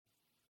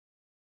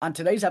On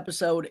today's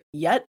episode,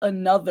 yet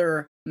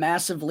another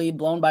massive lead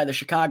blown by the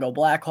Chicago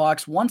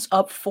Blackhawks. Once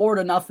up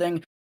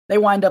 4-0, they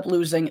wind up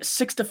losing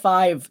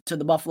 6-5 to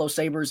the Buffalo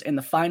Sabres in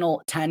the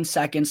final 10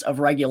 seconds of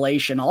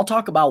regulation. I'll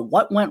talk about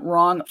what went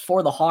wrong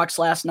for the Hawks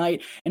last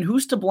night and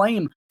who's to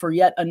blame for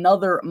yet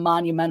another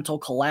monumental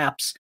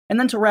collapse. And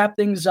then to wrap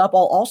things up,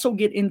 I'll also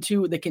get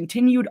into the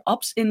continued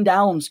ups and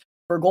downs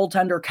for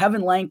goaltender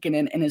Kevin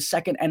Lankinen in his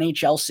second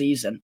NHL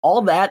season.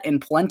 All that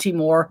and plenty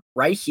more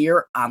right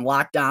here on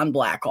Locked On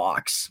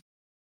Blackhawks.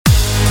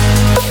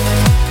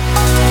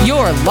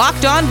 You're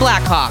Locked On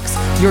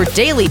Blackhawks, your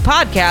daily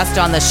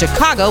podcast on the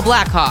Chicago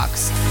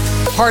Blackhawks.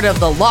 Part of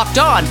the Locked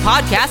On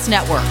Podcast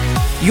Network,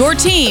 your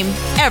team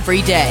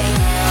every day.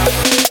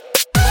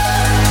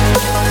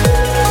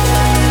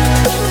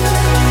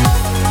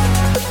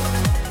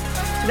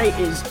 Today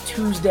is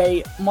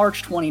Tuesday,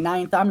 March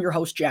 29th. I'm your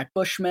host, Jack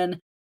Bushman.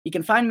 You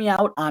can find me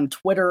out on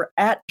Twitter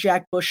at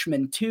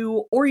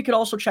JackBushman2, or you could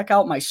also check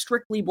out my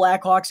Strictly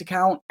Blackhawks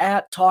account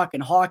at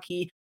Talkin'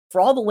 Hockey for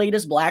all the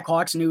latest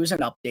Blackhawks news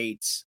and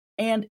updates.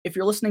 And if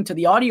you're listening to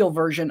the audio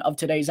version of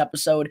today's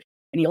episode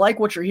and you like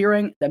what you're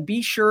hearing, then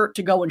be sure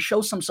to go and show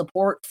some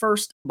support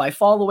first by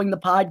following the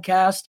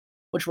podcast,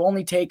 which will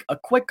only take a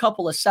quick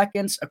couple of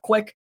seconds. A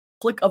quick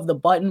click of the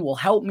button will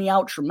help me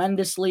out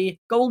tremendously.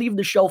 Go leave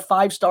the show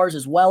 5 stars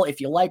as well if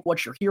you like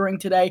what you're hearing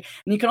today.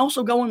 And you can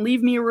also go and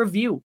leave me a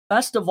review.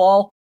 Best of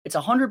all, it's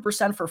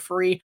 100% for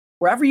free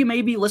wherever you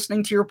may be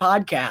listening to your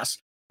podcast,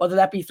 whether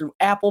that be through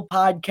Apple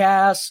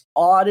Podcasts,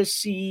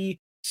 Odyssey,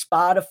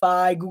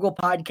 Spotify, Google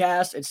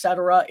Podcasts,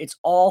 etc. It's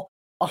all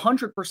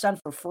 100%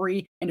 for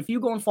free. And if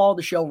you go and follow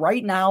the show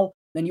right now,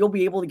 then you'll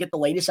be able to get the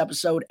latest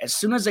episode as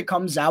soon as it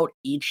comes out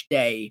each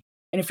day.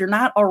 And if you're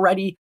not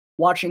already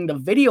watching the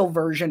video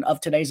version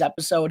of today's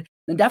episode,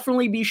 then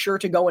definitely be sure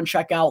to go and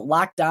check out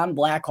Locked On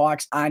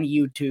Blackhawks on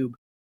YouTube.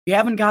 If you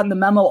haven't gotten the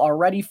memo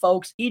already,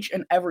 folks, each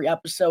and every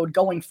episode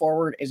going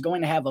forward is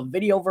going to have a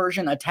video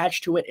version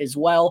attached to it as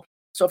well.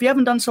 So if you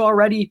haven't done so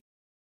already,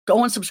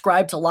 go and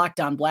subscribe to Locked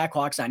On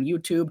Blackhawks on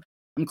YouTube.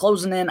 I'm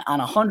closing in on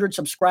 100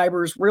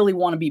 subscribers. Really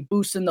want to be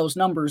boosting those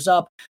numbers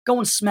up. Go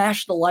and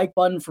smash the like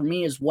button for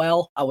me as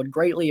well. I would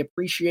greatly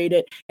appreciate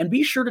it. And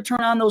be sure to turn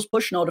on those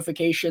push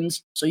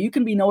notifications so you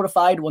can be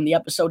notified when the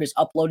episode is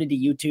uploaded to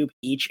YouTube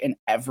each and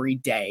every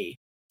day.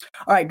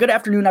 All right, good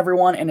afternoon,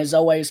 everyone. And as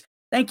always,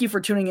 thank you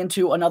for tuning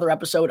into another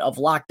episode of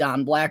Locked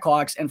On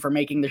Blackhawks and for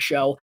making the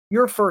show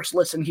your first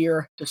listen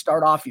here to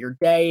start off your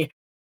day.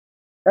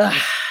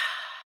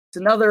 It's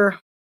another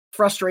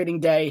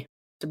frustrating day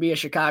to be a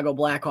Chicago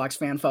Blackhawks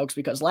fan, folks,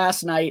 because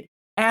last night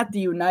at the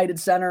United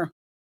Center,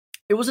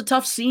 it was a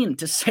tough scene,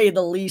 to say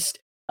the least,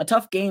 a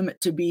tough game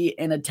to be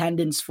in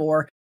attendance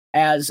for,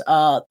 as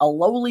a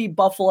lowly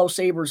Buffalo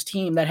Sabres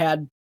team that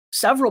had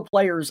several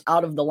players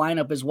out of the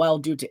lineup as well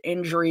due to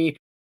injury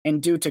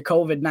and due to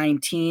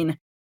COVID-19.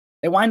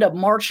 They wind up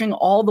marching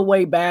all the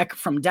way back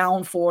from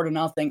down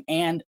 4-0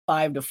 and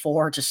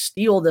 5-4 to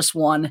steal this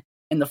one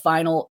in the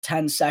final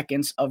 10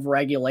 seconds of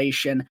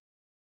regulation.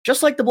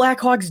 Just like the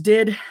Blackhawks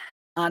did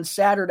on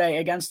Saturday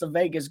against the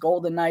Vegas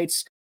Golden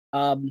Knights,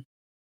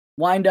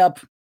 wind up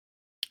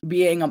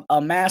being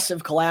a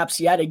massive collapse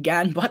yet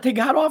again, but they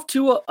got off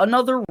to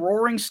another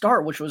roaring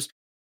start, which was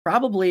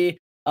probably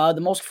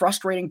the most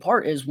frustrating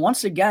part. Is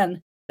once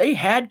again, they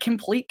had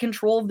complete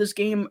control of this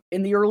game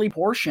in the early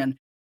portion.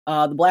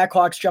 The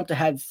Blackhawks jumped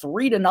ahead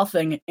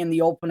 3-0 in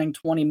the opening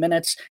 20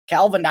 minutes.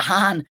 Calvin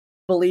DeHaan,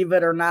 believe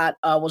it or not,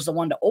 was the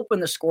one to open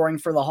the scoring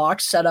for the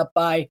Hawks, set up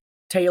by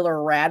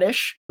Taylor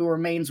Radish, who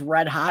remains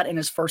red hot in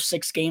his first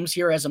 6 games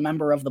here as a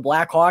member of the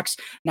Blackhawks,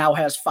 now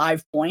has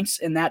 5 points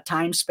in that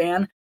time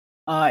span.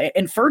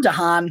 And for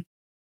DeHaan,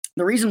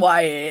 the reason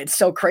why it's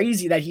so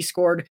crazy that he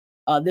scored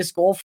this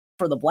goal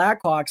for the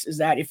Blackhawks is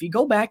that if you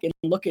go back and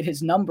look at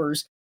his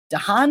numbers,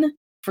 DeHaan,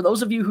 for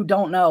those of you who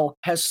don't know,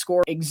 has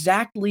scored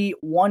exactly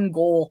 1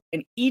 goal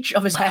in each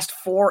of his last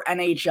 4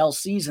 NHL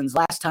seasons.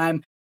 Last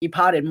time he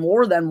potted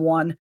more than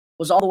 1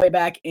 was all the way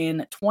back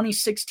in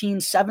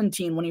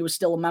 2016-17 when he was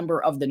still a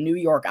member of the New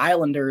York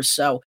Islanders.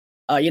 So,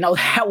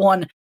 that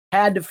one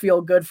had to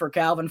feel good for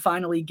Calvin,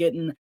 finally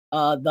getting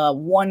the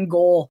 1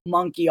 goal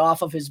monkey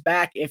off of his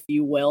back, if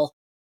you will.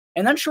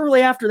 And then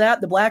shortly after that,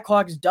 the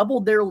Blackhawks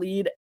doubled their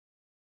lead.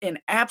 An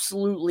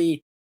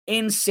absolutely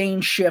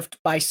insane shift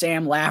by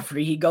Sam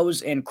Lafferty. He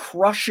goes and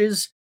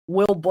crushes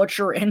Will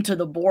Butcher into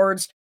the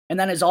boards, and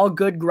then, as all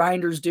good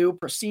grinders do,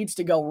 proceeds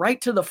to go right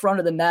to the front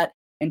of the net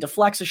and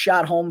deflects a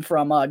shot home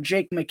from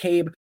Jake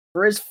McCabe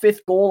for his 5th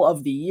goal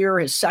of the year,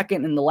 his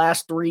 2nd in the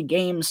last 3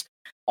 games.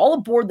 All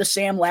aboard the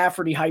Sam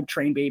Lafferty hype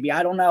train, baby.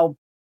 I don't know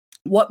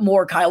what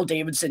more Kyle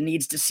Davidson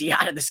needs to see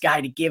out of this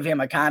guy to give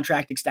him a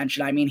contract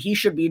extension. I mean, he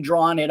should be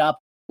drawing it up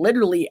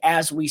literally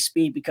as we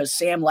speak, because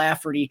Sam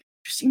Lafferty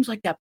just seems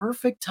like that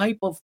perfect type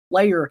of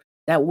player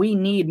that we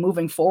need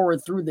moving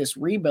forward through this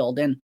rebuild.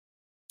 And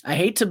I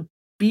hate to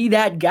be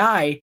that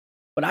guy,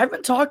 but I've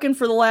been talking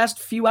for the last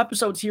few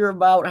episodes here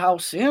about how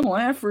Sam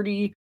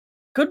Lafferty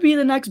could be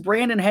the next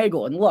Brandon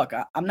Hagel. And look,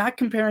 I'm not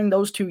comparing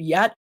those two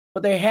yet,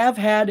 but they have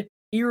had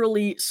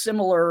eerily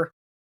similar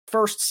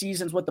first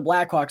seasons with the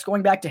Blackhawks.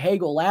 Going back to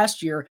Hagel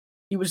last year,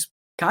 he was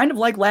kind of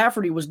like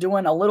Lafferty, was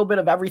doing a little bit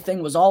of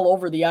everything, was all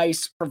over the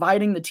ice,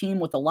 providing the team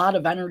with a lot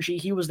of energy.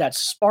 He was that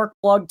spark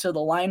plug to the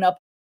lineup.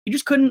 He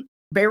just couldn't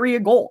bury a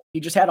goal. He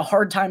just had a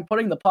hard time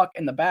putting the puck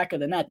in the back of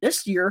the net.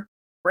 This year,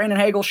 Brandon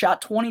Hagel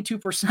shot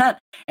 22%,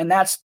 and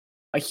that's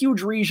a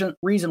huge reason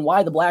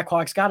why the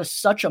Blackhawks got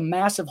such a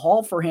massive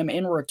haul for him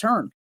in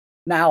return.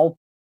 Now,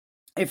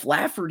 if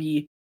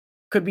Lafferty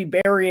could be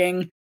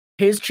burying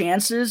his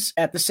chances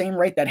at the same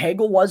rate that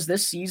Hagel was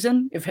this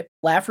season, if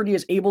Lafferty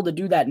is able to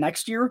do that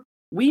next year,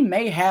 we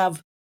may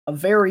have a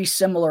very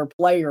similar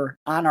player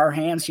on our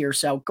hands here.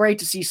 So great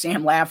to see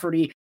Sam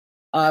Lafferty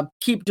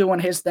keep doing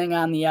his thing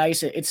on the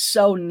ice. It's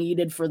so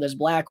needed for this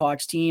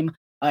Blackhawks team.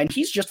 And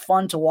he's just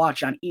fun to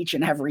watch on each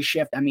and every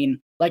shift. I mean,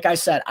 like I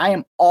said, I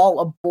am all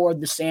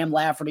aboard the Sam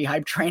Lafferty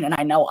hype train, and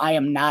I know I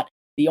am not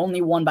the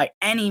only one by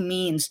any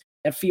means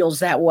that feels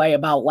that way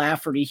about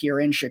Lafferty here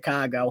in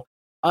Chicago.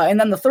 And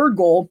then the third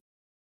goal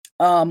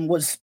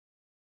was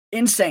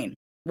insane.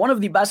 One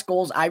of the best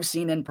goals I've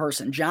seen in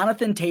person.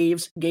 Jonathan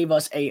Toews gave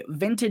us a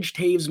vintage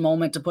Toews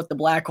moment to put the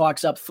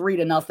Blackhawks up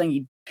 3-0.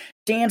 He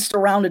danced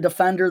around a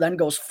defender, then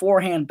goes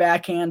forehand,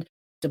 backhand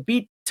to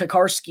beat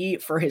Tokarski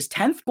for his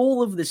 10th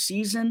goal of the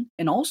season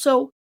and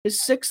also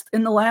his 6th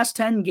in the last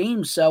 10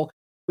 games. So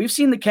we've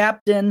seen the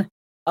captain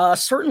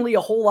certainly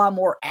a whole lot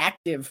more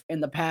active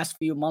in the past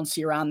few months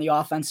here on the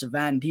offensive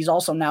end. He's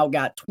also now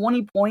got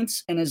 20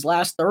 points in his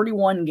last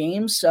 31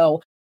 games.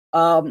 So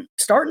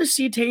starting to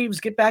see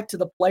Toews get back to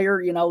the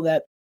player,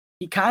 that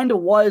he kind of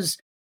was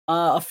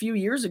a few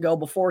years ago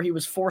before he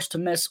was forced to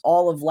miss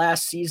all of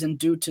last season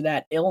due to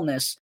that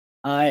illness.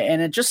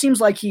 And it just seems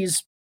like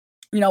he's,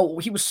 he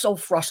was so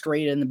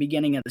frustrated in the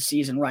beginning of the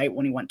season, right?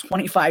 When he went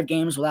 25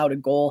 games without a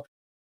goal,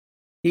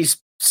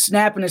 he's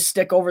snapping his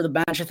stick over the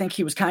bench. I think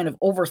he was kind of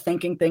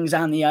overthinking things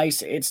on the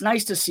ice. It's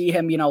nice to see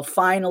him,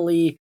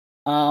 finally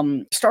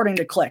starting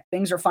to click.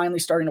 Things are finally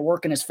starting to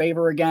work in his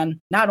favor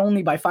again, not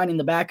only by finding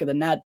the back of the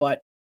net,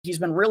 but he's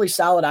been really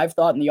solid, I've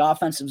thought, in the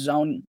offensive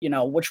zone,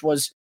 which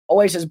was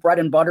always his bread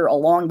and butter,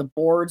 along the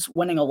boards,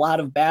 winning a lot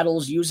of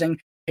battles, using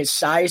his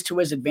size to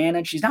his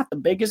advantage. He's not the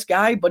biggest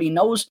guy, but he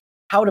knows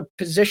how to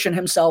position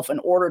himself in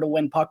order to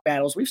win puck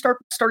battles. We've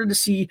started to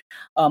see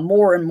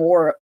more and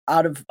more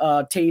out of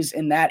Toews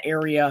in that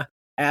area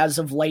as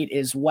of late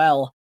as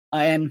well.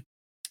 And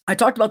I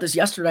talked about this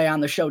yesterday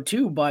on the show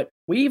too, but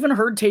we even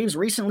heard Toews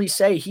recently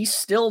say he's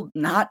still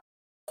not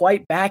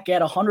quite back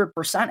at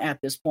 100% at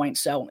this point.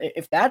 So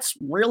if that's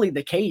really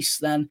the case,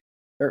 then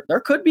there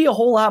could be a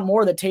whole lot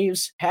more that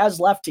Toews has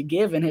left to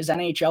give in his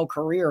NHL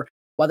career.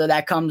 Whether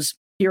that comes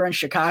here in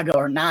Chicago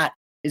or not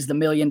is the $1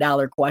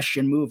 million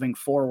question moving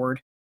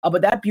forward.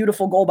 But that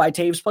beautiful goal by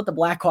Toews put the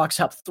Blackhawks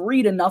up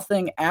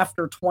 3-0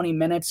 after 20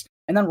 minutes.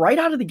 And then right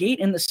out of the gate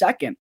in the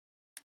second,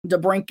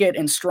 DeBrincat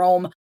and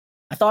Strome.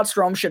 I thought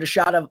Strome should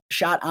have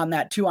shot on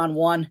that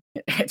 2-on-1.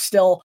 It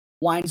still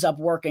winds up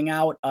working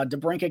out.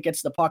 DeBrincat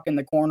gets the puck in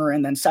the corner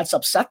and then sets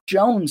up Seth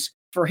Jones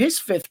for his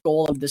 5th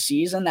goal of the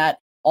season. That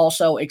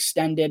also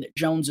extended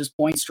Jones's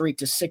point streak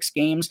to 6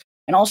 games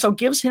and also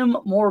gives him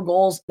more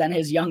goals than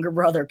his younger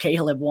brother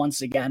Caleb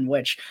once again,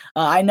 which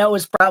I know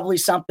is probably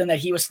something that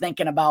he was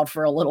thinking about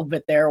for a little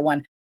bit there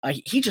when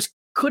he just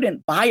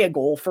couldn't buy a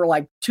goal for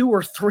like 2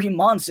 or 3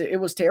 months.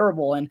 It was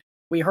terrible. And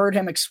we heard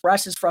him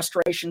express his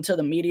frustration to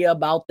the media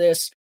about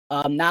this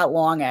not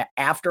long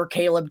after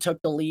Caleb took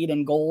the lead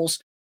in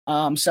goals.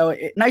 So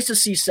nice to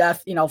see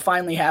Seth,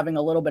 finally having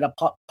a little bit of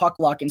puck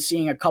luck and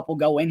seeing a couple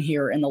go in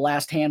here in the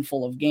last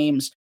handful of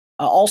games.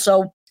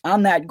 Also,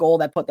 on that goal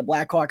that put the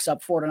Blackhawks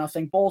up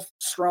 4-0, both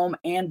Strome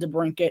and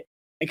DeBrincat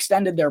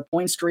extended their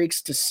point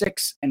streaks to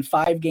 6 and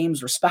 5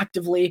 games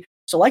respectively.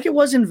 So like it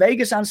was in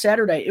Vegas on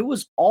Saturday, it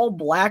was all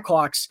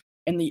Blackhawks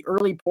in the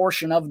early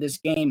portion of this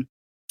game.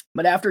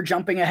 But after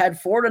jumping ahead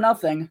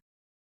 4-0,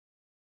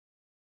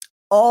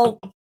 all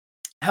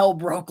hell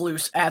broke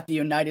loose at the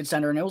United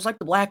Center. And it was like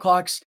the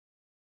Blackhawks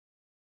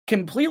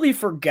completely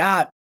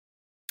forgot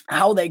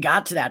how they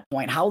got to that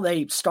point, how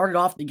they started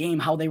off the game,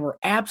 how they were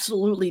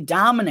absolutely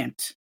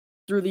dominant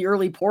through the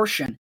early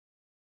portion.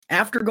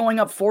 After going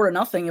up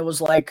 4-0, it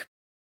was like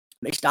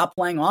they stopped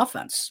playing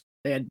offense.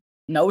 They had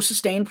no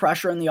sustained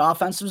pressure in the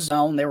offensive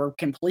zone. They were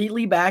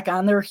completely back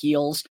on their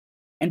heels.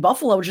 And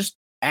Buffalo just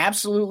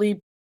absolutely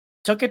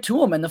took it to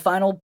them in the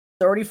final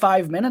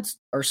 35 minutes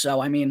or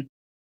so. I mean,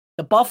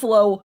 the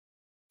Buffalo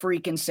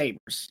freaking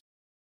Sabres.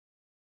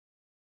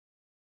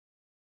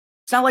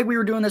 It's not like we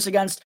were doing this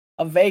against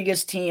a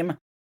Vegas team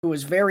who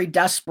was very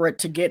desperate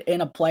to get in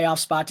a playoff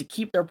spot, to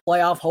keep their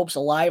playoff hopes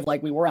alive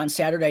like we were on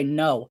Saturday.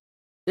 No,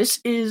 this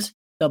is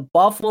the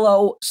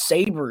Buffalo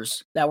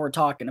Sabres that we're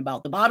talking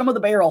about, the bottom of the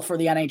barrel for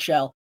the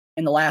NHL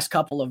in the last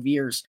couple of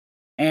years.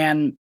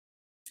 And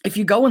if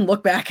you go and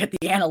look back at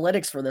the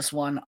analytics for this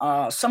one,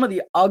 some of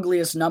the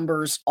ugliest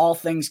numbers, all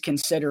things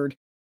considered,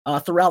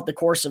 throughout the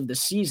course of the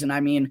season.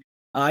 I mean,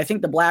 I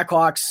think the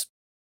Blackhawks,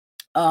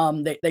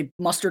 they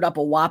mustered up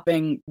a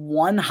whopping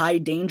 1 high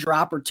danger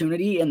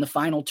opportunity in the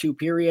final 2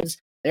 periods.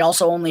 They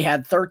also only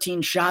had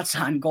 13 shots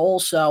on goal.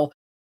 So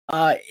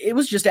It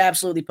was just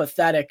absolutely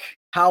pathetic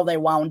how they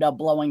wound up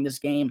blowing this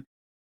game.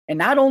 And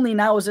not only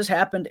now has this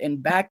happened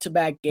in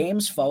back-to-back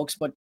games, folks,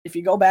 but if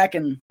you go back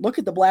and look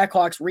at the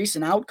Blackhawks'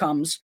 recent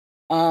outcomes,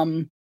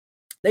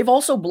 they've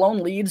also blown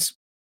leads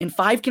in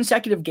 5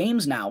 consecutive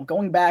games now,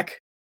 going back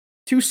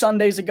 2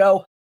 Sundays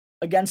ago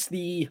against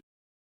the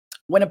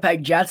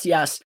Winnipeg Jets.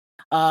 Yes,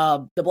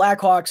 the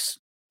Blackhawks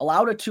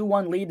allowed a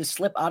 2-1 lead to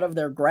slip out of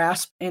their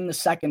grasp in the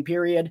second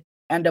period,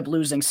 end up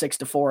losing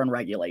 6-4 in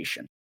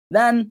regulation.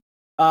 Then,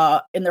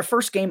 in their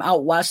first game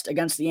out west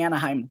against the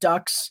Anaheim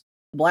Ducks,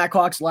 the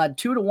Blackhawks led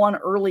 2-1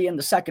 early in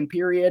the second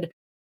period,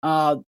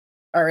 or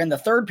in the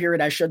third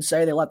period, I should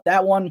say. They let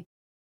that one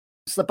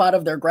slip out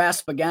of their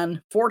grasp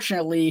again.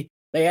 Fortunately,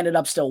 they ended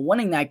up still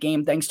winning that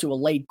game thanks to a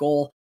late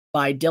goal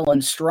by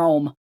Dylan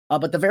Strome.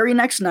 But the very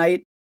next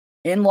night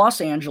in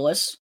Los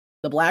Angeles,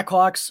 the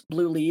Blackhawks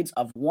blew leads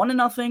of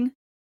 1-0,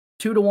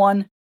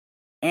 2-1,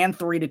 and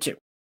 3-2.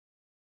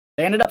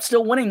 They ended up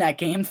still winning that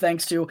game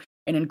thanks to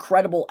an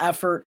incredible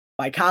effort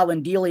by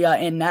Colin Delia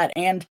in net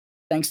and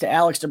thanks to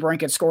Alex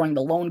DeBrincat scoring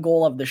the lone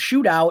goal of the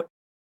shootout.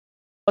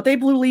 But they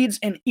blew leads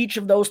in each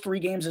of those 3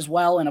 games as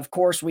well. And of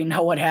course, we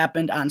know what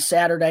happened on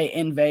Saturday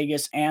in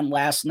Vegas and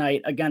last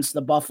night against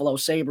the Buffalo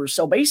Sabres.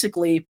 So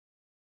basically,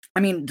 I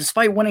mean,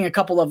 despite winning a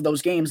couple of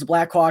those games, the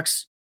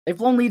Blackhawks, they've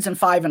blown leads in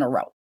 5 in a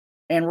row.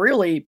 And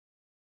really,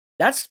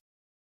 that's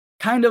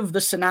kind of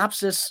the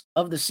synopsis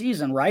of the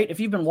season, right? If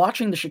you've been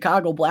watching the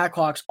Chicago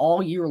Blackhawks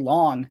all year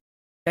long,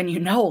 then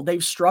you know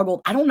they've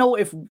struggled. I don't know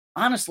if,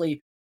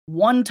 honestly,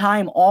 one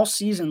time all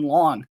season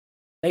long,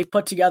 they've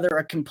put together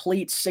a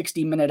complete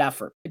 60-minute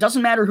effort. It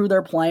doesn't matter who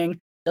they're playing. It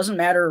doesn't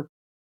matter,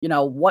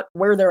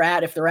 where they're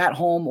at, if they're at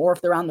home or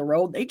if they're on the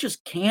road. They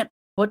just can't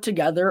put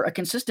together a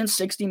consistent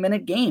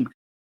 60-minute game.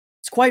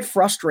 It's quite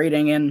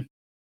frustrating, and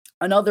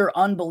another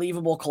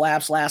unbelievable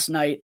collapse last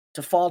night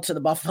to fall to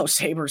the Buffalo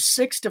Sabres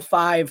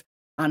 6-5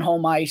 on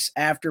home ice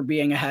after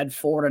being ahead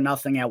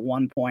 4-0 at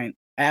one point,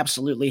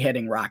 absolutely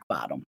hitting rock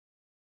bottom.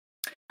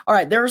 All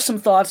right, there are some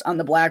thoughts on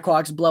the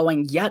Blackhawks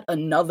blowing yet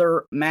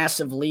another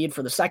massive lead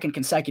for the second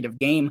consecutive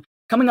game.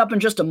 Coming up in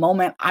just a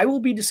moment, I will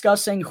be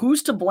discussing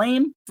who's to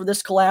blame for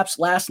this collapse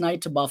last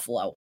night to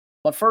Buffalo.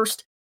 But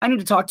first, I need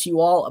to talk to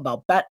you all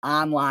about Bet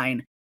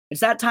Online.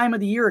 It's that time of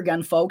the year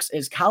again, folks,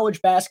 as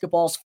college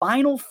basketball's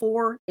Final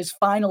Four is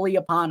finally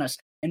upon us.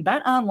 And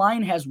Bet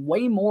Online has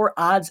way more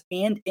odds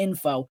and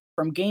info,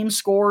 from game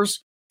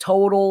scores,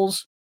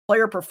 totals,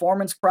 player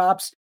performance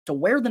props, to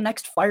where the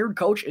next fired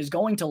coach is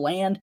going to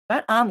land.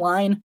 Bet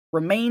Online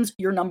remains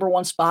your number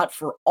one spot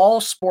for all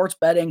sports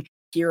betting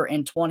here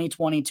in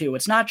 2022.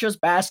 It's not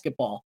just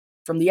basketball.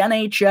 From the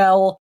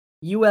NHL,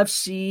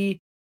 UFC,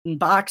 and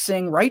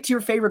boxing, right to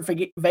your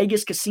favorite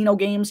Vegas casino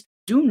games,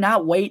 do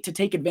not wait to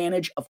take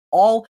advantage of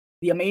all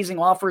the amazing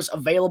offers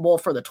available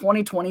for the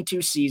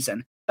 2022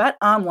 season. Bet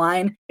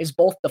Online is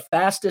both the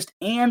fastest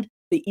and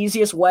the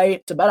easiest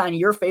way to bet on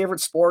your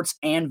favorite sports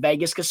and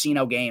Vegas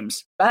casino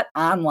games. Bet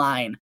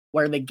Online,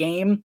 where the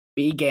game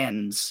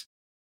begins.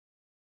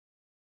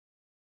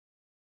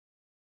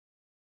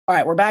 All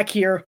right, we're back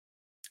here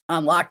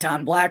on Locked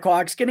On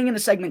Blackhawks, getting into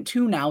segment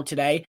 2 now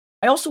today.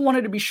 I also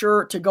wanted to be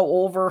sure to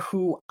go over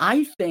who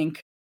I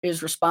think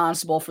is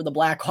responsible for the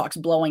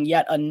Blackhawks blowing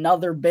yet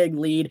another big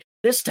lead,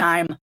 this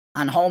time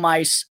on home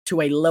ice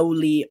to a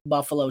lowly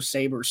Buffalo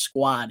Sabres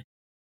squad.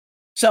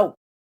 So,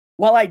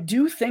 while I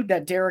do think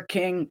that Derek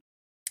King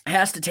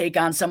has to take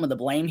on some of the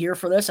blame here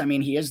for this, I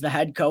mean, he is the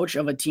head coach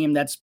of a team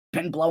that's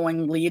been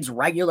blowing leads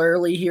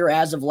regularly here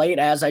as of late,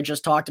 as I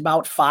just talked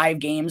about, 5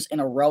 games in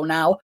a row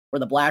now where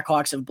the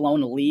Blackhawks have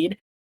blown a lead.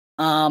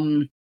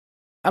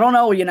 I don't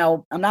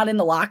know, I'm not in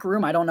the locker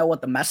room. I don't know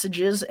what the message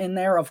is in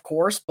there, of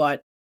course,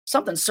 but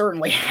something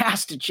certainly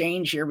has to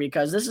change here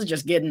because this is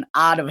just getting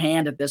out of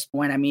hand at this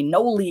point. I mean,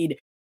 no lead,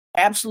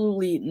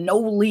 absolutely no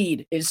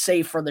lead is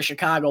safe for the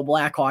Chicago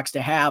Blackhawks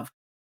to have.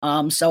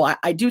 So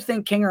I do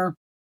think Kinger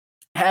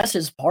has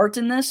his part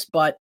in this,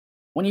 but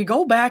when you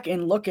go back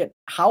and look at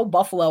how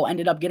Buffalo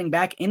ended up getting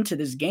back into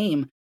this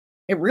game,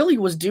 it really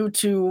was due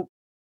to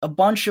a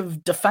bunch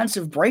of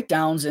defensive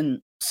breakdowns and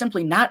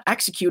simply not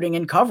executing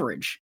in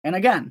coverage. And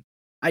again,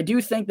 I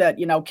do think that,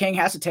 King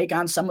has to take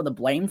on some of the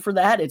blame for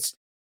that. It's,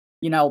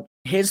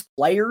 his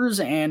players,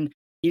 and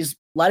he's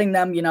letting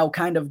them,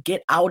 kind of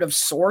get out of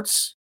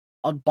sorts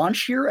a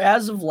bunch here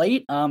as of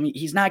late.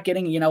 He's not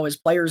getting, his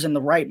players in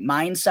the right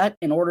mindset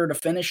in order to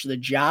finish the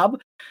job.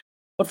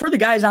 But for the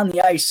guys on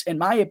the ice, in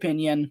my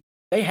opinion,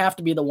 they have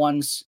to be the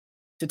ones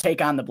to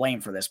take on the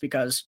blame for this,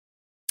 because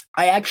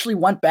I actually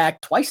went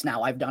back twice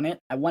now. I've done it.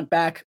 I went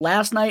back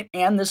last night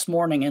and this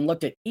morning and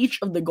looked at each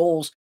of the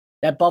goals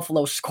that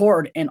Buffalo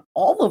scored, and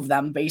all of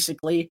them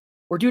basically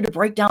were due to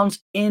breakdowns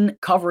in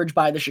coverage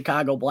by the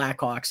Chicago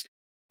Blackhawks.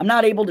 I'm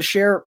not able to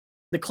share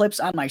the clips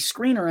on my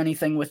screen or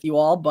anything with you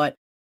all, but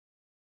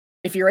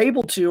if you're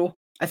able to,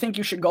 I think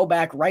you should go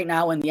back right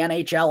now in the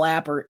NHL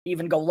app, or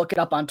even go look it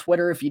up on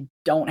Twitter if you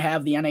don't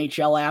have the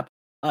NHL app,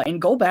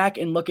 and go back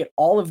and look at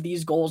all of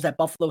these goals that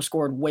Buffalo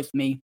scored with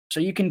me, so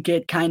you can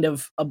get kind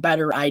of a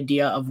better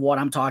idea of what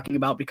I'm talking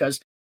about, because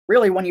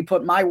really, when you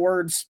put my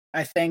words,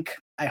 I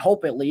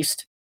hope at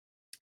least,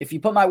 if you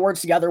put my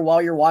words together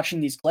while you're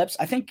watching these clips,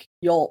 I think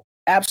you'll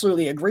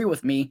absolutely agree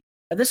with me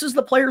that this is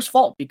the player's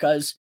fault,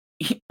 because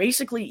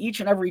basically each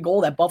and every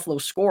goal that Buffalo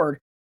scored,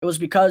 it was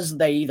because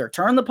they either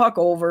turned the puck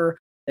over,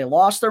 they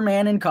lost their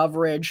man in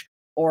coverage,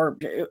 or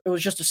it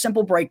was just a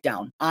simple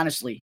breakdown,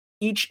 honestly.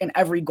 Each and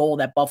every goal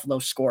that Buffalo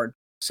scored.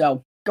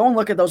 So go and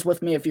look at those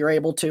with me if you're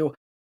able to.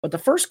 But the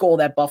first goal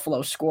that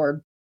Buffalo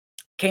scored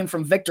came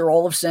from Victor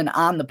Olofsson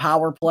on the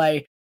power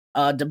play.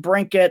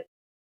 DeBrincat,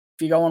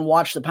 if you go and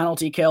watch the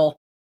penalty kill,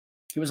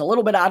 he was a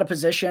little bit out of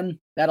position.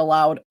 That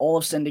allowed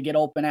Olofsson to get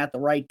open at the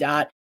right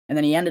dot. And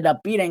then he ended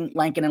up beating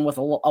Lankinen with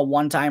a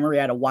one-timer. He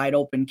had a wide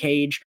open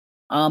cage.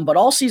 But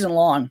all season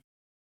long,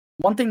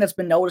 one thing that's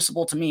been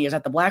noticeable to me is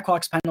that the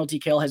Blackhawks penalty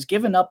kill has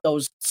given up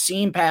those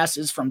seam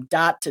passes from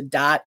dot to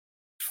dot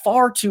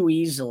far too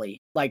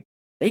easily. Like,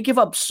 they give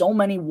up so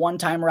many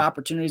one-timer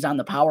opportunities on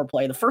the power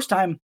play. The first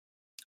time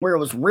where it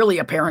was really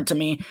apparent to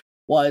me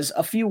was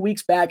a few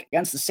weeks back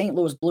against the St.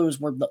 Louis Blues,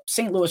 where the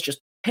St. Louis just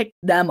picked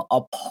them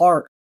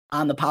apart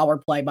on the power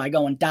play by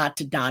going dot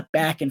to dot,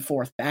 back and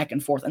forth,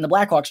 and the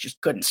Blackhawks just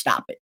couldn't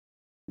stop it.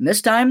 And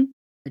this time,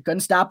 they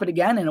couldn't stop it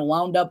again, and it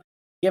wound up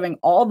giving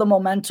all the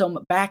momentum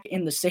back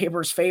in the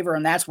Sabres' favor,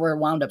 and that's where it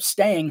wound up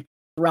staying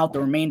throughout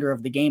the remainder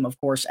of the game, of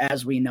course,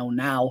 as we know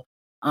now.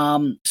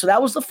 So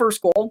that was the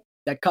first goal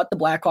that cut the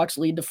Blackhawks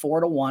lead to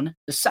 4-1.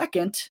 The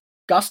second,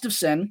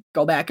 Gustafsson,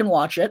 go back and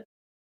watch it,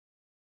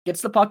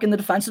 gets the puck in the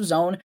defensive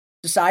zone,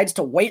 decides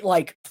to wait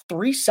like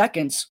 3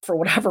 seconds for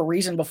whatever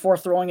reason before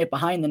throwing it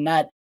behind the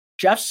net.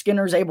 Jeff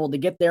Skinner's able to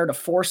get there to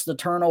force the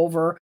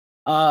turnover.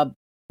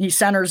 He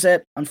centers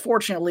it.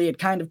 Unfortunately, it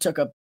kind of took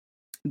a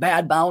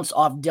bad bounce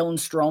off Dylan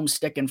Strome's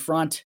stick in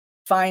front.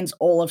 Finds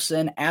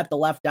Olofsson at the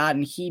left dot,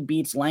 and he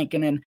beats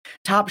Lankinen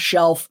top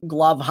shelf,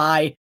 glove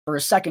high, for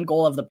a second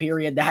goal of the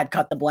period. That had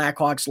cut the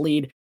Blackhawks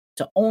lead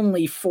to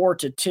only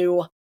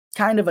 4-2.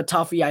 Kind of a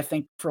toughie, I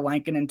think, for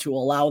Lankinen to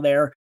allow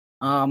there.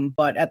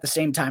 But at the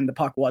same time, the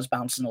puck was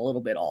bouncing a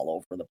little bit all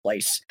over the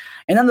place.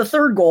 And then the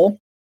third goal,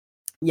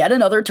 yet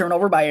another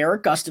turnover by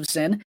Erik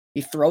Gustafsson.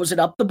 He throws it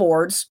up the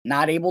boards,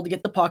 not able to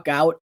get the puck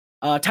out.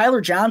 Tyler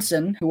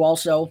Johnson, who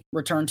also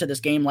returned to this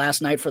game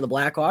last night for the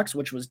Blackhawks,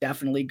 which was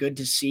definitely good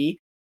to see.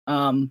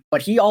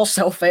 But he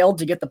also failed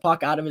to get the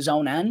puck out of his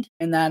own end.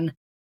 And then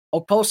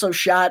Okposo's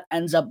shot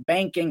ends up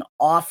banking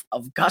off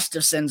of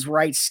Gustafsson's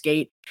right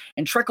skate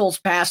and trickles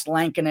past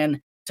Lankinen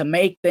to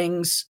make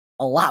things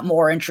a lot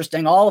more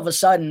interesting. All of a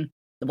sudden,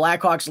 the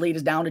Blackhawks lead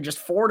is down to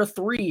just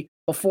 4-3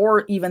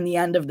 before even the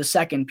end of the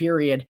second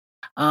period.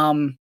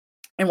 And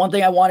one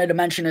thing I wanted to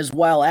mention as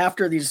well,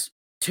 after these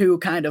two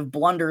kind of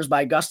blunders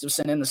by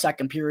Gustafsson in the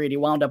second period, he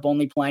wound up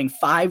only playing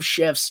 5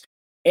 shifts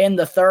in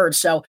the third.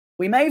 So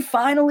we may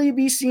finally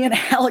be seeing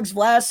Alex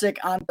Vlasic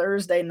on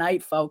Thursday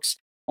night, folks.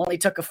 Only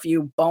took a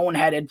few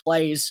boneheaded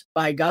plays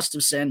by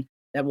Gustafsson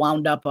that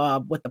wound up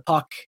with the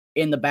puck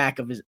in the back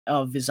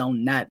of his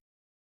own net.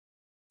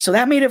 So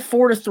that made it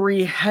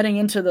 4-3 heading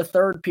into the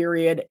third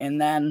period.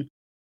 And then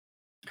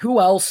who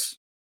else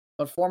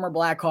but former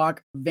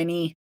Blackhawk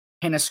Vinny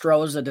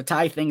Hinostroza to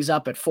tie things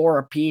up at 4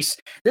 apiece.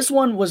 This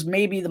one was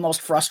maybe the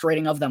most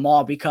frustrating of them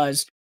all,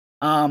 because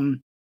Vinny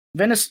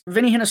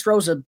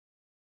Hinostroza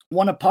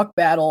won a puck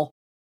battle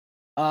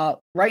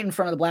right in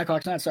front of the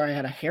Blackhawks net. Sorry, I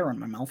had a hair in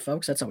my mouth,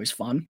 folks. That's always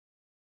fun.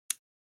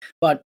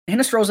 But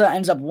Hinostroza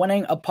ends up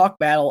winning a puck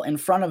battle in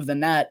front of the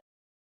net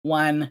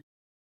when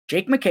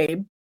Jake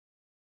McCabe,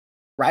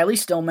 Riley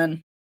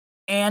Stillman,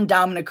 and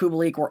Dominik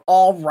Kubalik were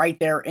all right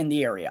there in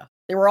the area.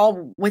 They were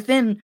all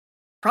within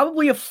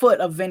probably a foot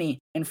of Vinny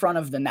in front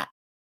of the net.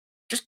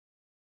 Just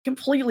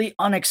completely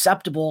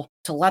unacceptable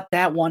to let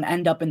that one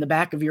end up in the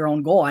back of your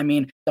own goal. I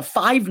mean, the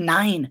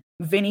 5'9"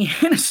 Vinny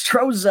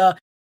Hinostroza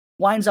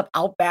winds up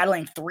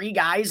out-battling 3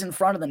 guys in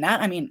front of the net.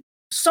 I mean,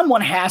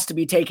 someone has to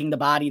be taking the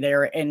body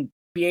there and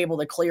be able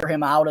to clear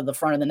him out of the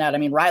front of the net. I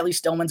mean, Riley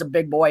Stillman's a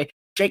big boy.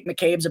 Jake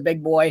McCabe's a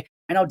big boy.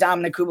 I know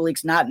Dominik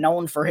Kubalik's not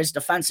known for his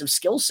defensive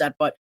skill set,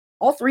 but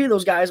all 3 of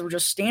those guys were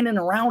just standing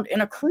around in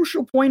a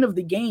crucial point of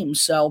the game.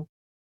 So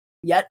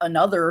yet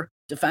another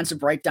defensive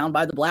breakdown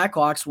by the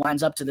Blackhawks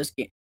winds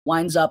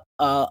up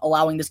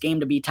allowing this game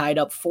to be tied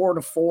up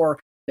 4-4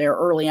 there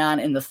early on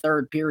in the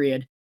third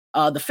period.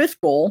 The fifth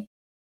goal,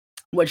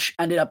 which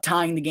ended up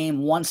tying the game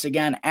once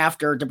again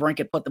after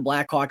DeBrincat put the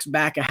Blackhawks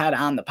back ahead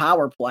on the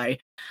power play.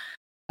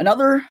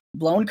 Another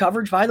blown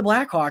coverage by the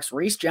Blackhawks.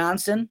 Reese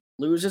Johnson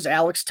loses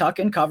Alex Tuch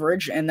in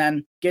coverage and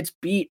then gets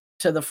beat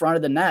to the front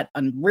of the net.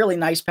 A really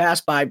nice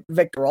pass by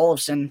Victor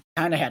Olofsson.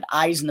 Kind of had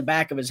eyes in the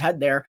back of his head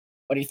there,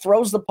 but he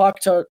throws the puck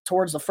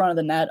towards the front of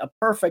the net. A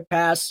perfect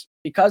pass.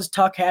 Because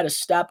Tuch had a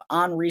step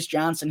on Reese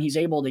Johnson, he's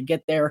able to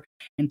get there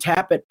and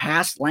tap it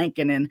past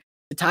Lankinen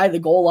to tie the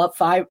goal up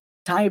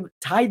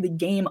tie the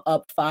game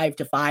up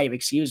 5-5.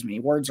 Excuse me,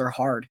 words are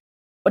hard.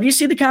 But you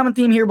see the common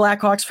theme here,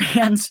 Blackhawks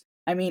fans.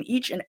 I mean,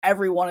 each and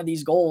every one of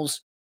these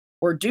goals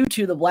were due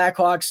to the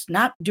Blackhawks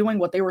not doing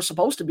what they were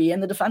supposed to be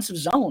in the defensive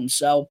zone.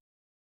 So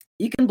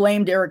you can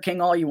blame Derek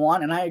King all you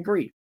want, and I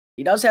agree.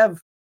 He does have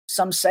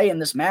some say in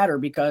this matter,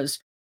 because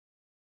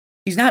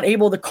he's not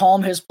able to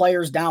calm his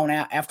players down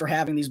after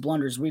having these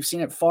blunders. We've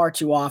seen it far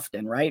too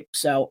often, right?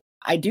 So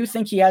I do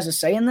think he has a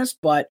say in this,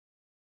 but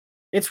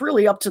it's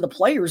really up to the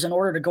players in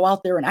order to go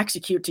out there and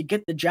execute to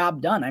get the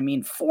job done. I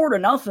mean,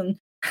 4-0,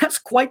 that's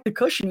quite the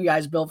cushion you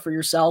guys built for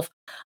yourself.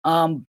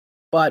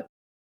 But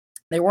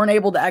they weren't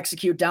able to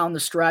execute down the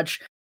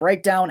stretch.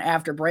 Breakdown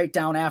after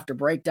breakdown after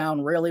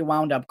breakdown really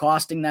wound up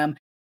costing them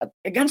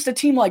against a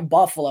team like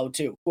Buffalo,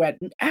 too, who had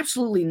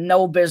absolutely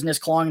no business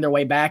clawing their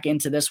way back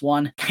into this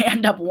one. They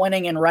end up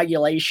winning in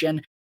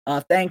regulation,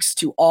 thanks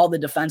to all the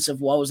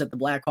defensive woes that the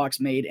Blackhawks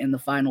made in the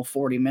final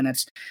 40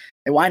 minutes.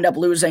 They wind up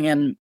losing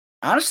in,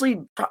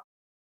 honestly,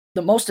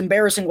 the most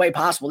embarrassing way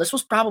possible. This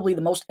was probably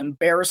the most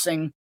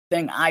embarrassing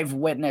thing I've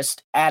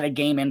witnessed at a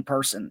game in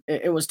person.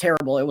 It was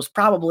terrible. It was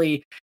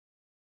probably...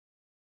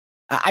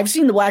 I've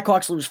seen the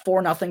Blackhawks lose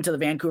 4-0 to the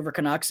Vancouver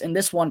Canucks, and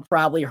this one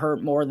probably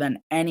hurt more than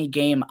any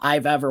game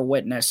I've ever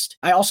witnessed.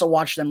 I also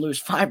watched them lose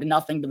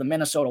 5-0 to the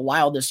Minnesota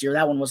Wild this year.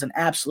 That one was an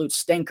absolute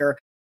stinker.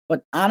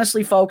 But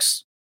honestly,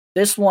 folks,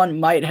 this one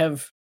might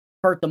have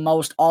hurt the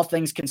most, all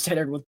things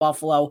considered, with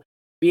Buffalo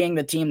being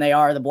the team they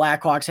are. The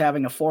Blackhawks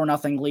having a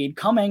 4-0 lead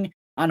coming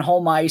on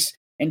home ice,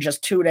 and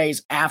just 2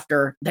 days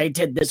after they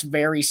did this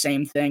very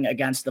same thing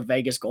against the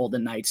Vegas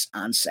Golden Knights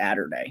on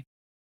Saturday.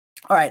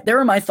 All right, there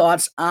are my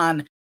thoughts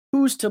on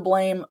who's to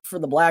blame for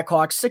the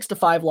Blackhawks'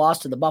 6-5 loss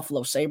to the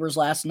Buffalo Sabres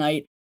last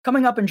night.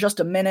 Coming up in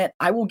just a minute,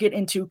 I will get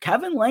into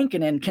Kevin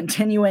Lankinen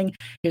continuing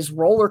his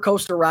roller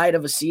coaster ride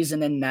of a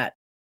season in net.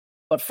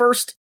 But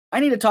first, I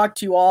need to talk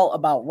to you all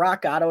about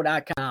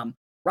RockAuto.com.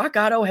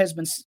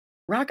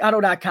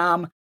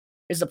 RockAuto.com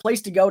is the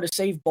place to go to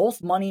save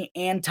both money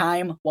and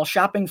time while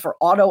shopping for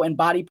auto and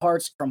body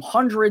parts from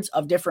hundreds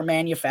of different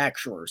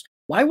manufacturers.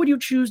 Why would you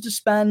choose to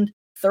spend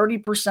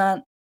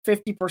 30%,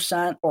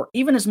 50%, or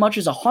even as much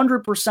as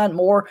 100%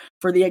 more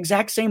for the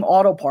exact same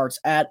auto parts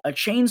at a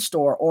chain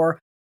store or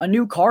a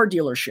new car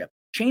dealership?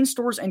 Chain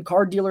stores and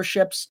car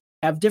dealerships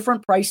have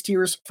different price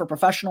tiers for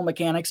professional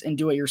mechanics and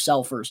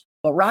do-it-yourselfers,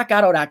 but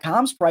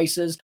RockAuto.com's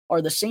prices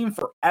are the same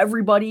for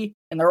everybody,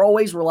 and they're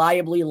always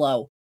reliably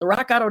low. The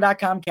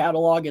RockAuto.com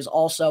catalog is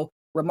also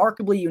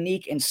remarkably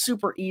unique and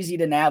super easy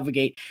to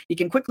navigate. You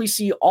can quickly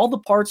see all the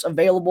parts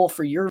available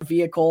for your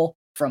vehicle,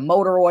 from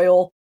motor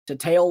oil to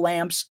tail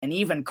lamps and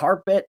even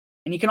carpet.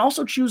 And you can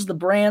also choose the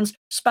brands,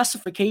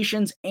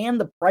 specifications,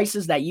 and the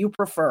prices that you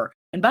prefer.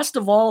 And best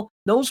of all,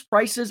 those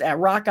prices at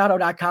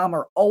rockauto.com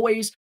are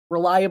always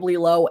reliably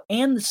low,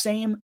 and the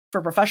same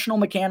for professional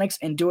mechanics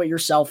and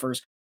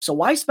do-it-yourselfers. So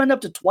why spend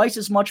up to twice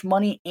as much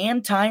money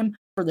and time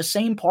for the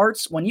same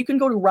parts when you can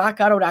go to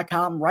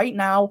rockauto.com right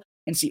now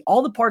and see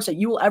all the parts that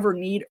you will ever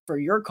need for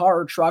your car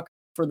or truck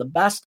for the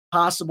best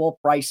possible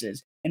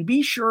prices? And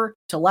be sure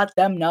to let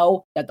them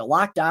know that the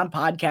Locked On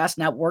Podcast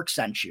Network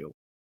sent you.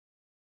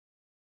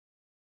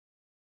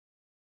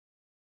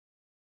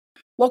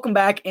 Welcome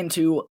back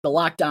into the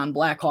Locked On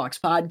Blackhawks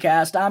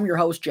podcast. I'm your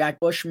host, Jack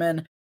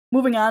Bushman.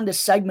 Moving on to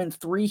segment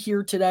 3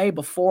 here today.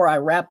 Before I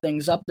wrap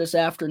things up this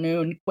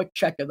afternoon, quick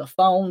check of the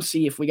phone,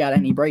 see if we got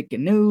any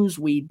breaking news.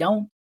 We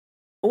don't.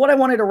 But what I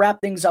wanted to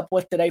wrap things up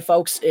with today,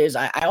 folks, is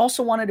I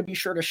also wanted to be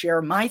sure to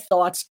share my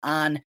thoughts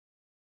on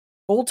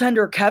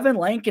goaltender Kevin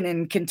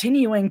Lankinen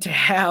continuing to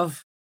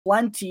have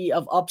plenty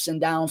of ups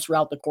and downs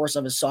throughout the course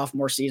of his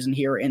sophomore season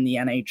here in the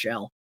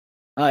NHL.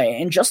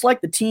 And just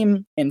like the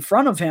team in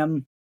front of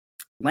him,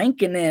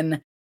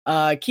 Lankinen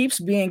keeps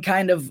being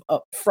kind of a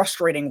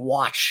frustrating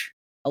watch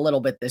a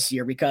little bit this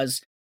year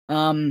because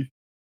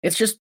it's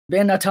just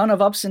been a ton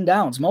of ups and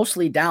downs,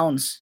 mostly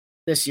downs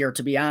this year,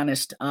 to be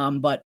honest.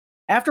 But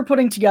after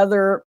putting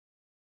together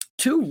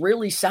 2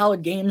 really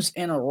solid games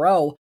in a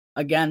row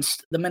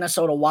against the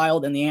Minnesota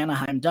Wild and the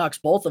Anaheim Ducks,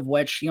 both of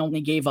which he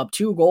only gave up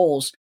 2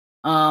 goals.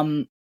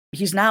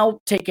 He's now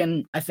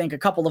taken, I think, a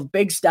couple of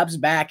big steps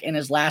back in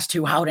his last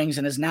 2 outings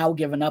and has now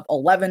given up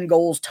 11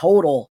 goals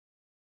total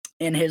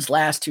in his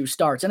last 2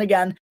 starts. And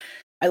again,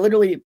 I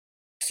literally,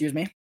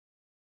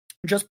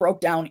 just broke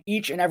down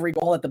each and every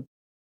goal that the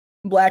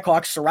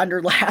Blackhawks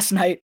surrendered last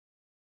night.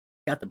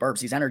 Got the burps.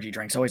 These energy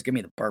drinks always give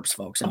me the burps,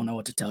 folks. I don't know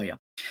what to tell you.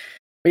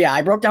 But yeah,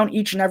 I broke down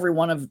each and every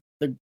one of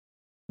the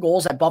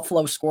goals that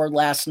Buffalo scored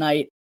last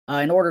night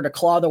in order to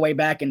claw their way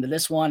back into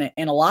this one.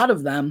 And a lot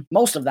of them,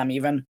 most of them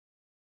even,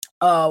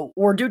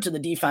 were due to the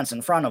defense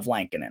in front of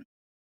Lankinen.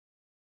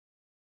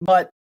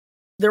 But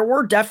there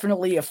were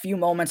definitely a few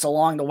moments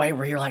along the way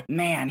where you're like,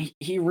 man,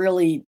 he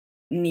really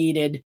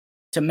needed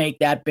to make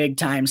that big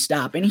time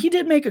stop. And he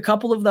did make a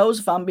couple of those,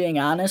 if I'm being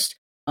honest.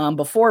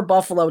 Before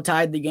Buffalo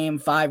tied the game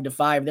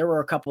 5-5, there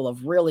were a couple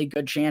of really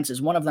good chances.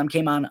 One of them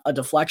came on a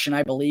deflection,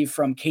 I believe,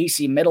 from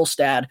Casey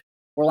Mittelstadt,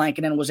 where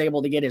Lankinen was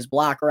able to get his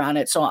blocker on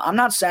it. So I'm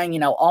not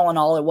saying, all in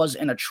all, it was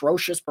an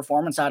atrocious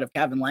performance out of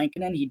Kevin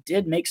Lankinen. He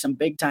did make some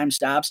big-time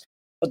stops,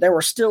 but there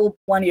were still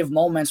plenty of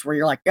moments where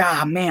you're like,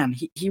 man,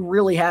 he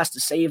really has to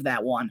save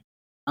that one.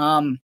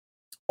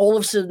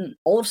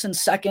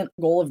 Olofsson's second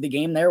goal of the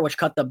game there, which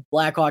cut the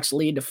Blackhawks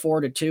lead to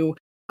 4-2.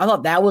 I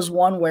thought that was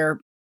one where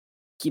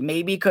he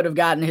maybe could have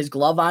gotten his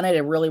glove on it.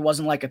 It really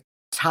wasn't like a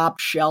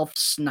top-shelf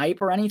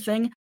snipe or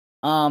anything.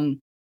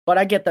 But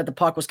I get that the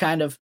puck was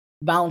kind of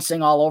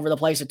bouncing all over the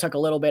place. It took a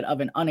little bit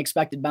of an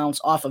unexpected bounce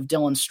off of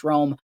Dylan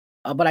Strome.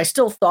 But I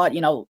still thought,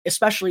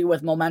 especially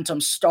with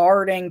momentum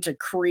starting to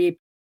creep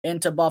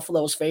into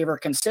Buffalo's favor,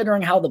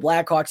 considering how the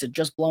Blackhawks had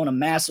just blown a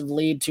massive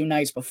lead 2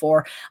 nights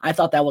before, I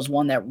thought that was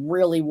one that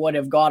really would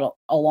have got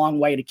a long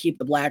way to keep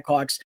the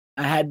Blackhawks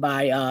ahead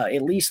by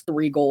at least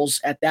 3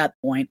 goals at that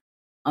point.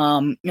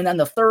 And then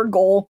the third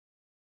goal,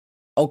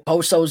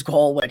 Okposo's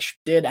goal, which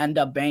did end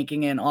up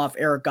banking in off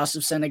Erik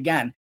Gustafsson.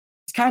 Again,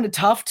 it's kind of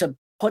tough to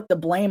put the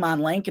blame on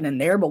Lankinen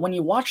there, but when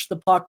you watch the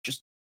puck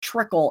just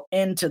trickle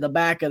into the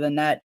back of the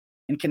net,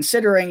 and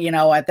considering,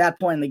 at that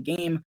point in the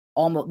game,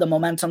 all the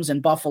momentum's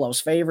in Buffalo's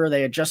favor,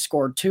 they had just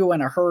scored 2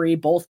 in a hurry,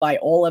 both by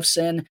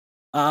Olofsson.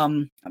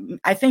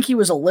 I think he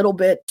was a little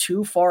bit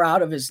too far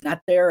out of his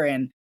net there,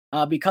 and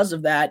because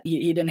of that,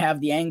 he didn't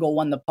have the angle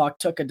when the puck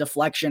took a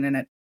deflection, and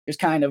it just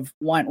kind of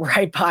went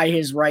right by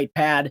his right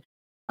pad.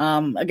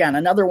 Again,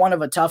 another one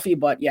of a toughie,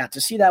 but yeah, to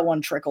see that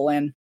one trickle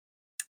in,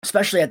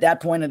 especially at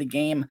that point of the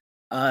game,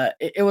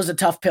 it was a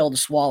tough pill to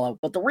swallow.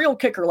 But the real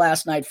kicker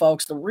last night,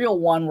 folks, the real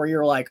one where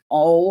you're like,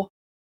 oh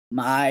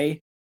my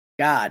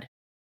God,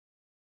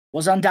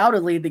 was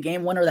undoubtedly the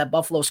game winner that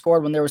Buffalo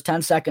scored when there was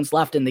 10 seconds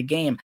left in the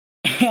game.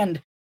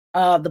 And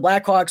the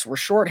Blackhawks were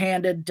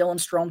shorthanded. Dylan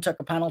Strome took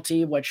a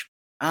penalty, which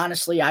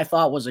honestly I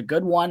thought was a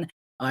good one.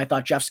 I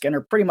thought Jeff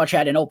Skinner pretty much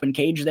had an open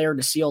cage there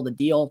to seal the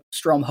deal.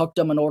 Strome hooked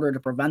him in order to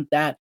prevent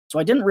that. So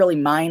I didn't really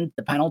mind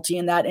the penalty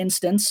in that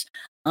instance.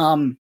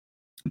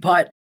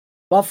 But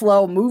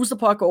Buffalo moves the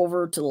puck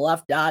over to the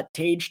left dot.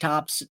 Tage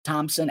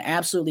Thompson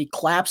absolutely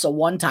claps a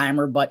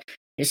one-timer, but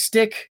his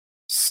stick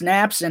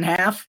snaps in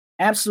half,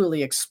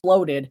 absolutely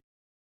exploded.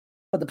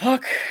 But the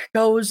puck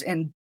goes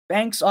and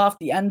banks off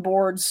the end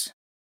boards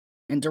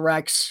and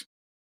directs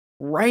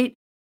right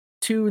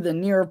to the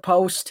near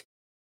post.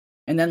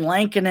 And then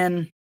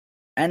Lankinen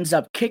ends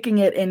up kicking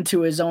it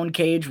into his own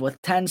cage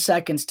with 10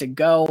 seconds to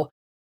go.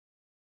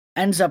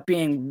 Ends up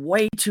being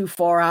way too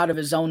far out of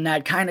his own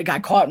net. Kind of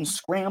got caught in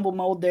scramble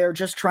mode there,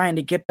 just trying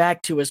to get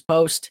back to his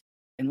post,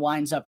 and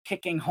winds up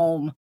kicking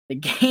home the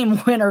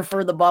game winner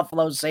for the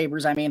Buffalo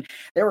Sabres. I mean,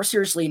 there were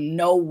seriously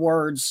no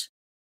words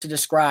to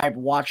describe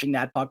watching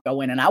that puck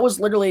go in. And I was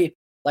literally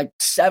like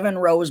 7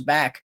 rows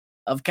back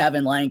of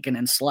Kevin Lankinen,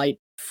 and slight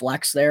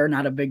flex there.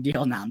 Not a big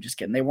deal. No, I'm just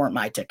kidding. They weren't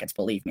my tickets.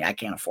 Believe me, I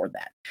can't afford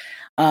that.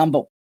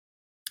 But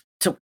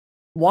to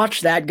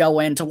watch that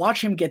go in, to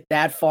watch him get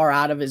that far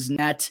out of his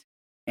net,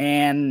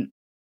 and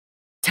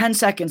 10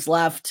 seconds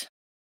left,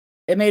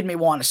 it made me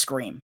want to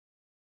scream.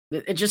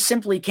 It just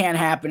simply can't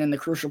happen in the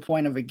crucial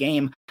point of a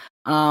game.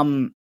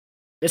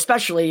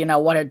 Especially,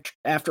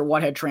 after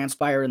what had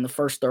transpired in the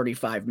first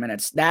 35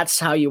 minutes. That's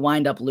how you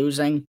wind up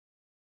losing.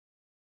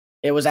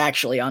 It was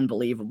actually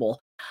unbelievable.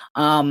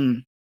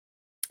 And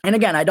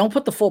again, I don't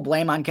put the full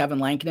blame on Kevin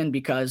Lankinen,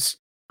 because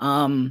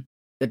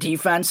the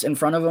defense in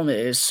front of him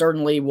is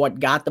certainly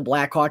what got the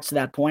Blackhawks to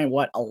that point,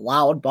 what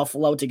allowed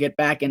Buffalo to get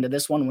back into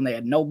this one when they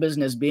had no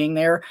business being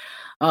there.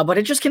 But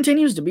it just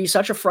continues to be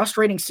such a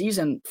frustrating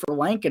season for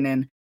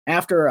Lankinen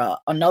after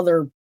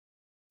another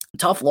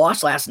tough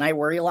loss last night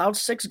where he allowed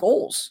 6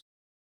 goals.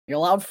 He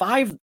allowed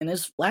 5 in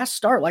his last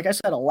start. Like I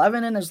said,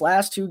 11 in his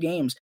last 2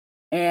 games.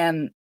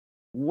 And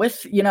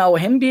with,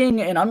 him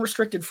being an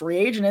unrestricted free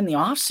agent in the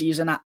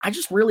offseason, I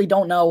just really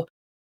don't know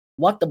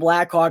what the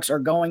Blackhawks are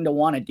going to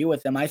want to do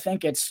with him. I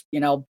think it's,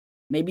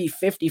 maybe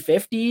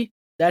 50-50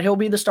 that he'll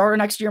be the starter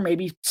next year,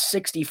 maybe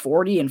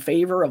 60-40 in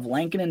favor of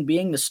Lankinen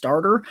being the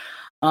starter.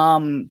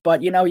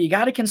 But, you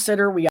got to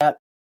consider we got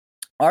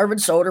Arvid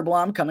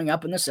Soderblom coming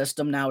up in the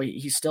system. Now,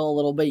 he's still a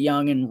little bit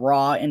young and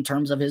raw in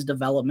terms of his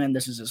development.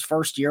 This is his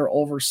first year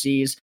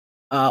overseas,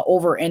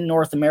 over in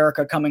North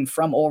America, coming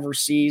from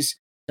overseas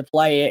to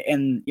play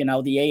in,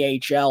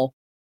 the AHL.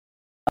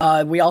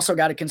 We also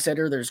got to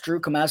consider there's Drew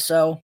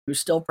Commesso,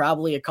 who's still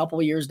probably a couple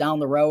of years down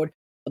the road.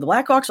 But the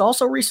Blackhawks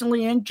also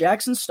recently inked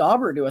Jackson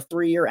Stauber to a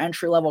 3-year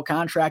entry-level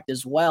contract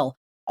as well.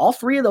 All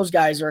 3 of those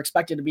guys are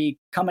expected to be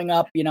coming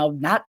up,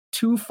 not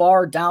too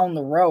far down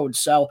the road.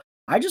 So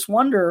I just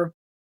wonder,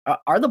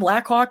 are the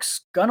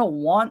Blackhawks going to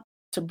want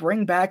to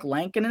bring back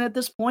Lankinen at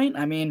this point?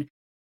 I mean,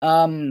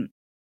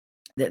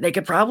 they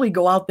could probably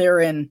go out there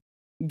and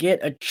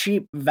get a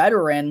cheap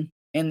veteran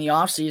in the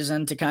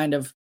offseason to kind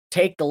of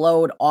take the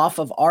load off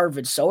of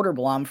Arvid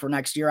Soderblom for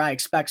next year. I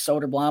expect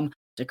Soderblom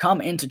to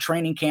come into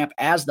training camp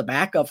as the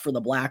backup for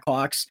the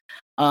Blackhawks.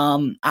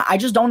 I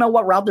just don't know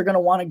what route they're going to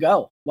want to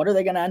go. What are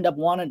they going to end up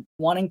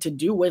wanting to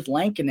do with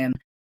Lankinen?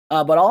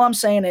 But all I'm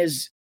saying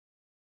is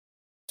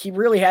he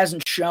really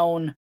hasn't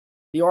shown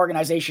the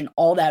organization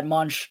all that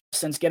much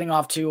since getting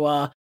off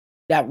to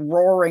that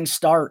roaring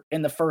start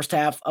in the first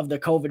half of the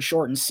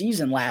COVID-shortened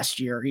season last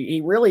year.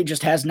 He really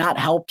just has not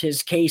helped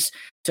his case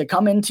to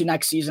come into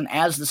next season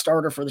as the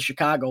starter for the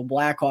Chicago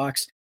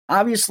Blackhawks.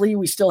 Obviously,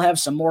 we still have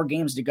some more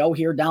games to go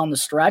here down the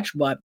stretch,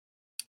 but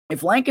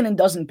if Lankinen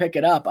doesn't pick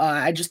it up,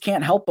 I just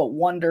can't help but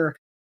wonder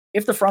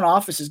if the front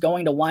office is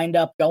going to wind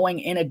up going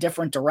in a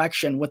different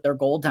direction with their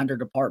goaltender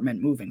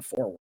department moving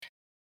forward.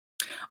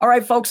 All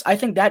right, folks, I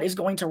think that is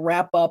going to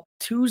wrap up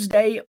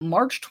Tuesday,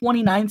 March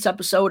 29th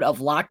episode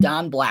of Locked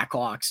On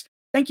Blackhawks.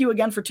 Thank you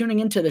again for tuning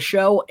into the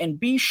show, and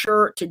be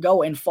sure to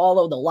go and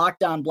follow the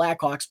Locked On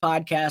Blackhawks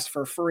podcast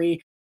for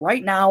free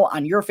right now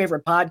on your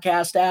favorite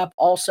podcast app.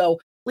 Also,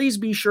 please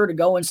be sure to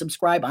go and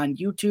subscribe on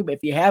YouTube if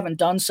you haven't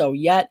done so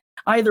yet.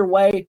 Either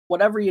way,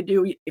 whatever you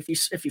do,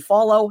 if you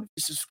follow, if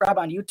you subscribe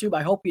on YouTube,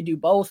 I hope you do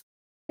both,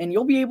 and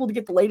you'll be able to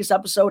get the latest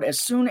episode as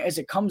soon as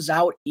it comes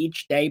out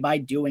each day by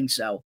doing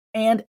so.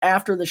 And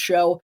after the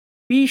show,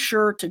 be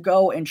sure to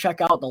go and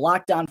check out the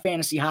Locked On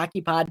Fantasy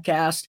Hockey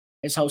podcast,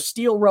 as hosts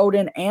Steele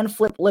Roden and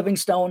Flip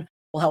Livingstone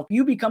will help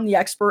you become the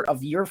expert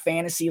of your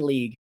fantasy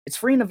league. It's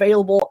free and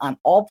available on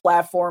all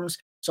platforms,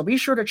 so be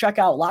sure to check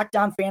out Locked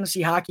On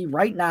Fantasy Hockey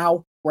right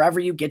now, wherever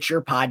you get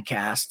your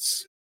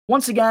podcasts.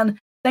 Once again,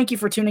 thank you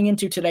for tuning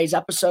into today's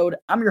episode.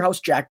 I'm your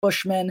host, Jack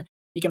Bushman.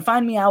 You can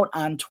find me out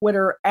on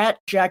Twitter at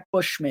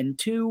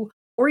JackBushman2,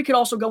 or you could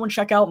also go and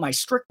check out my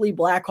Strictly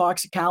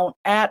Blackhawks account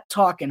at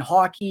Talkin'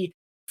 Hockey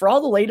for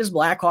all the latest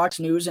Blackhawks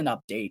news and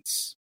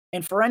updates.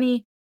 And for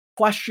any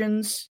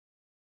questions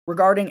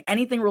regarding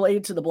anything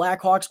related to the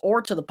Blackhawks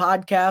or to the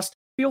podcast,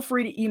 feel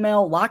free to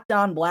email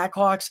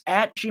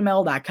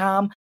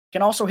lockedonblackhawks@gmail.com. You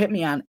can also hit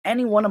me on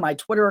any one of my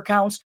Twitter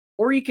accounts,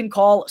 or you can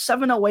call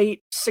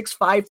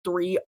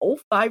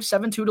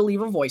 708-653-0572 to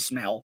leave a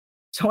voicemail.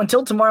 So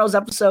until tomorrow's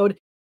episode,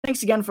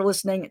 thanks again for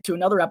listening to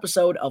another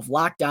episode of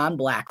Locked On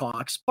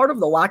Blackhawks, part of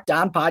the Locked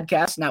On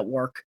Podcast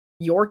Network,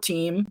 your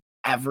team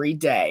every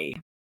day.